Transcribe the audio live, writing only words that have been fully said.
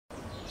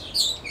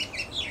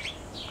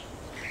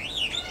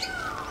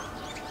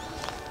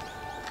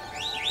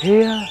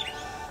Here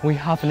we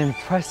have an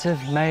impressive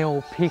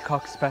male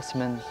peacock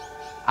specimen,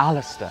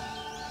 Alistair,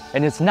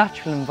 in its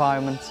natural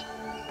environment,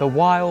 the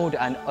wild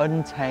and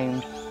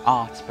untamed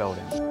art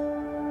building.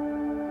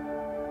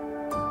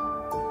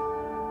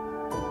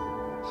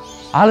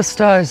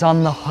 Alistair is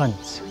on the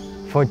hunt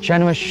for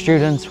generous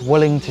students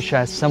willing to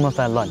share some of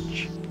their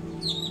lunch.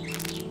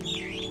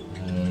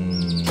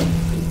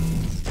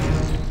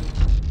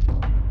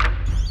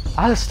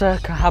 Alistair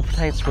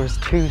cohabitates with his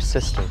two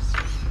sisters,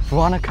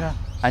 Veronica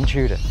and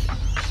Judith,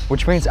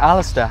 which means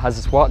Alistair has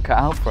his work cut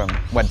out for him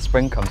when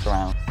spring comes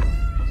around.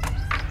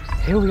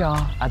 Here we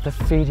are at the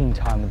feeding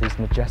time of these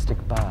majestic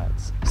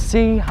birds.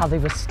 See how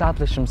they've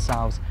established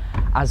themselves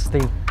as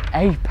the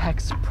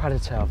apex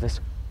predator of this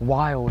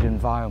wild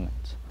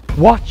environment.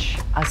 Watch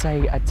as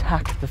they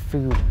attack the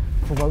food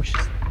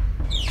ferociously.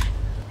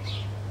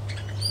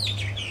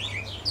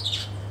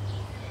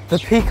 The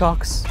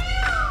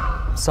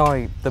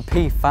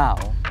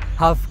peafowl,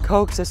 have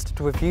coexisted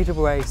with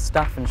UWA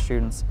staff and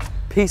students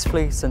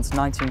peacefully since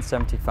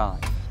 1975,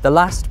 the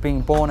last being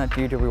born at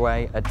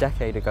UWA a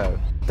decade ago.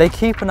 They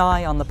keep an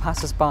eye on the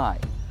passers-by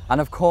and,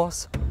 of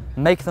course,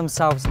 make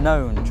themselves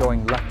known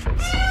during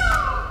lectures.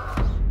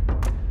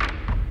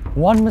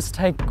 One must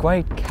take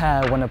great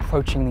care when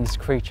approaching these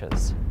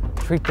creatures.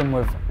 Treat them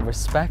with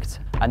respect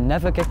and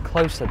never get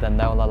closer than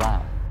they'll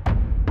allow.